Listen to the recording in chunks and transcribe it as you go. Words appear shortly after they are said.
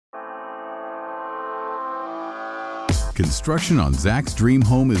Construction on Zach's dream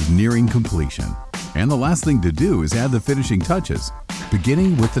home is nearing completion, and the last thing to do is add the finishing touches,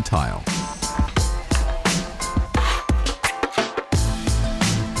 beginning with the tile.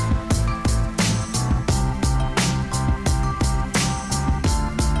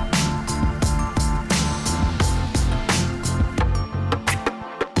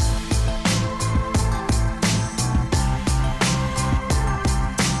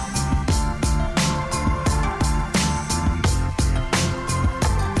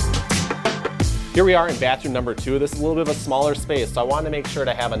 Here we are in bathroom number 2. This is a little bit of a smaller space, so I wanted to make sure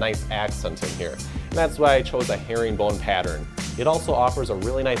to have a nice accent in here. And that's why I chose a herringbone pattern. It also offers a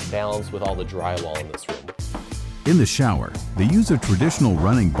really nice balance with all the drywall in this room. In the shower, they use a traditional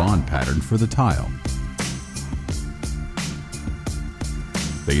running bond pattern for the tile.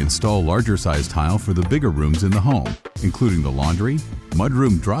 They install larger size tile for the bigger rooms in the home, including the laundry,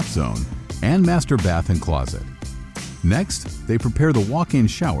 mudroom drop zone, and master bath and closet. Next, they prepare the walk-in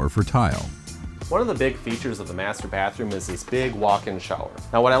shower for tile. One of the big features of the master bathroom is this big walk-in shower.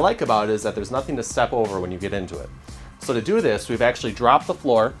 Now what I like about it is that there's nothing to step over when you get into it. So to do this, we've actually dropped the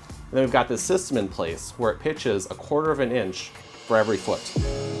floor, and then we've got this system in place where it pitches 1/4 of an inch for every foot.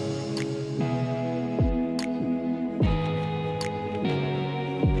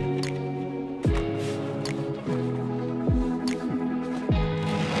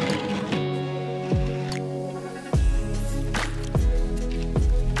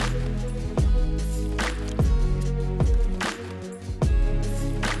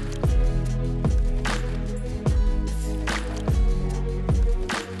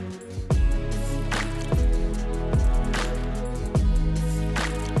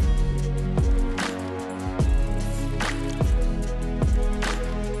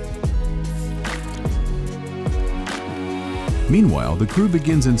 Meanwhile, the crew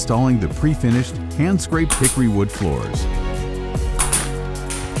begins installing the pre-finished, hand-scraped hickory wood floors.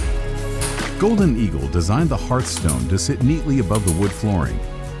 Golden Eagle designed the hearthstone to sit neatly above the wood flooring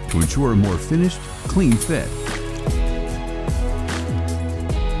to ensure a more finished, clean fit.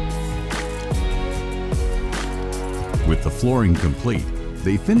 With the flooring complete,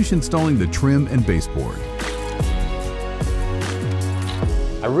 they finish installing the trim and baseboard.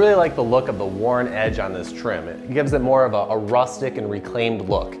 I really like the look of the worn edge on this trim. It gives it more of a rustic and reclaimed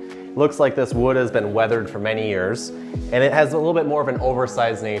look. It looks like this wood has been weathered for many years, and it has a little bit more of an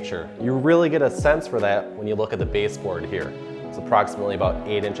oversized nature. You really get a sense for that when you look at the baseboard here. It's approximately about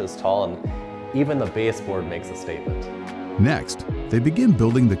 8 inches tall, and even the baseboard makes a statement. Next, they begin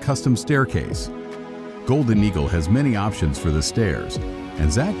building the custom staircase. Golden Eagle has many options for the stairs,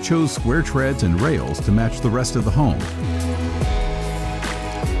 and Zach chose square treads and rails to match the rest of the home.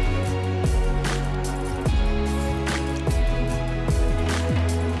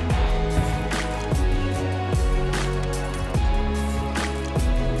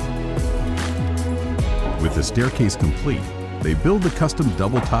 With the staircase complete, they build the custom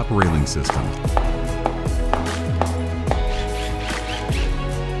double-top railing system.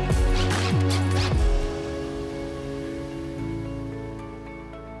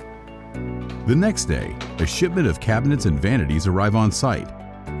 The next day, a shipment of cabinets and vanities arrive on site.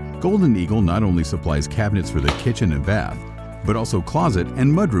 Golden Eagle not only supplies cabinets for the kitchen and bath, but also closet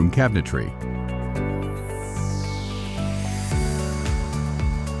and mudroom cabinetry.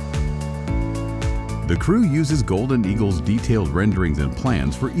 The crew uses Golden Eagle's detailed renderings and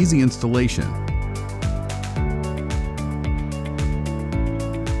plans for easy installation.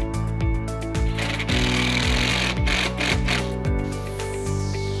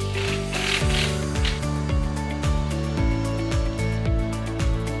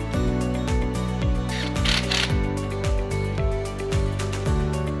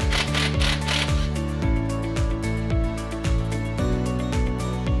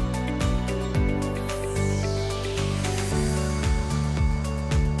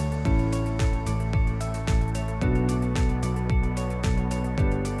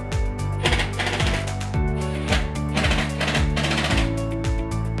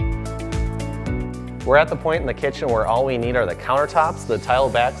 We're at the point in the kitchen where all we need are the countertops, the tile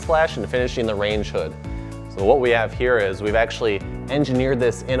backsplash, and finishing the range hood. So what we have here is we've actually engineered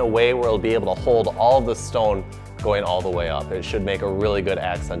this in a way where it'll be able to hold all of the stone going all the way up. It should make a really good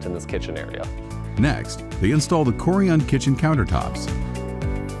accent in this kitchen area. Next, they install the Corian kitchen countertops.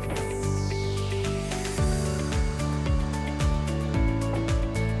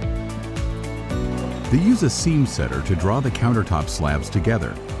 They use a seam setter to draw the countertop slabs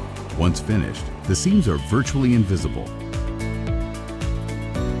together. Once finished, the seams are virtually invisible.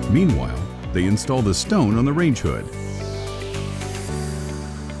 Meanwhile, they install the stone on the range hood.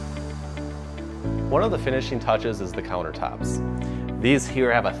 One of the finishing touches is the countertops. These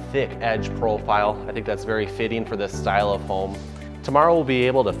here have a thick edge profile. I think that's very fitting for this style of home. Tomorrow we'll be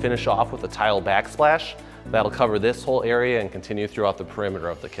able to finish off with a tile backsplash. That'll cover this whole area and continue throughout the perimeter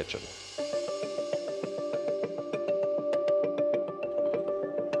of the kitchen.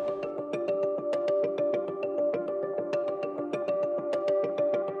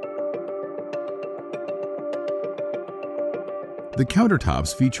 The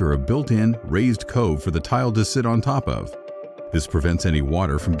countertops feature a built-in raised cove for the tile to sit on top of. This prevents any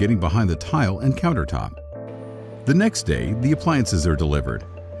water from getting behind the tile and countertop. The next day, the appliances are delivered.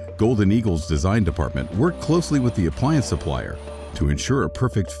 Golden Eagle's design department worked closely with the appliance supplier to ensure a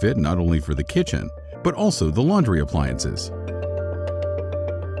perfect fit not only for the kitchen, but also the laundry appliances.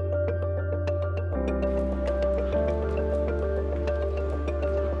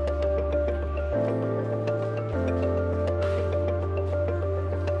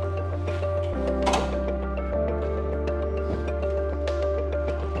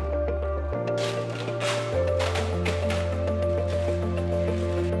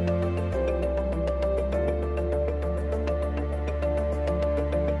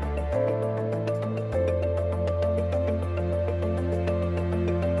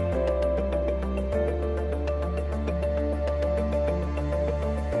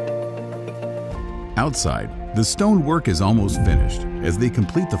 Outside, the stone work is almost finished as they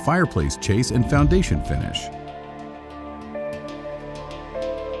complete the fireplace chase and foundation finish.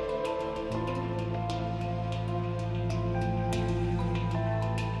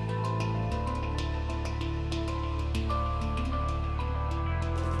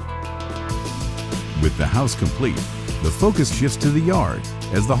 With the house complete, the focus shifts to the yard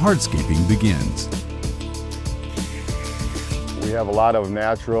as the hardscaping begins. We have a lot of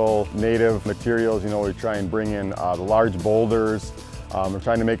natural, native materials. We try and bring in the large boulders. We're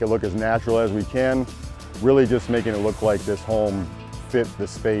trying to make it look as natural as we can. Really just making it look like this home fit the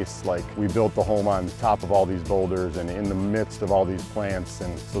space, like we built the home on top of all these boulders and in the midst of all these plants.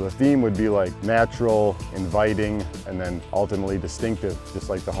 And so the theme would be like natural, inviting, and then ultimately distinctive, just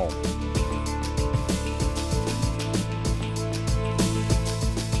like the home.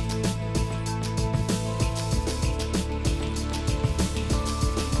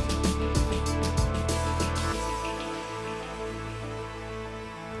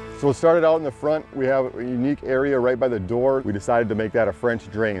 So it started out in the front. We have a unique area right by the door. We decided to make that a French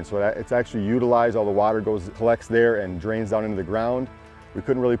drain. So that it's actually utilized, all the water collects there and drains down into the ground. We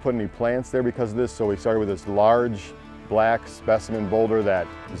couldn't really put any plants there because of this, so we started with this large black specimen boulder that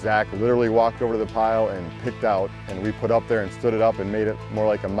Zach literally walked over to the pile and picked out, and we put up there and stood it up and made it more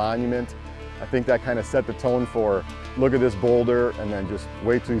like a monument. I think that kind of set the tone for, look at this boulder and then just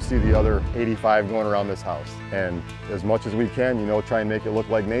wait till you see the other 85 going around this house. And as much as we can, try and make it look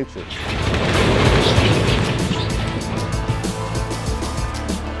like nature.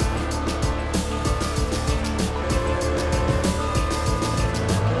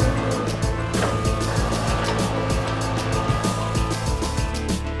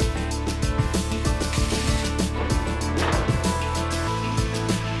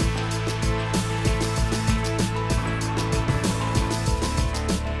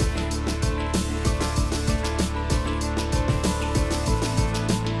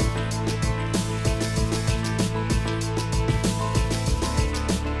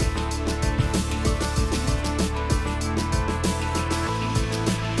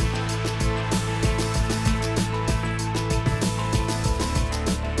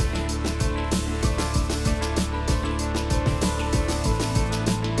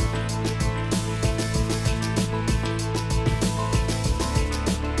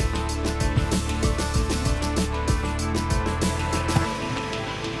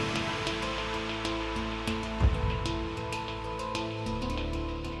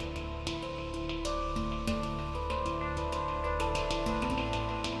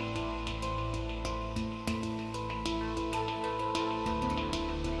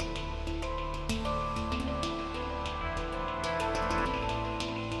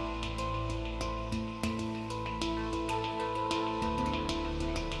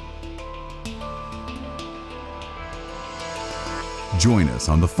 Join us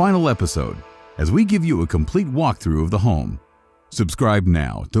on the final episode as we give you a complete walkthrough of the home. Subscribe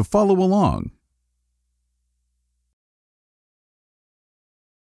now to follow along.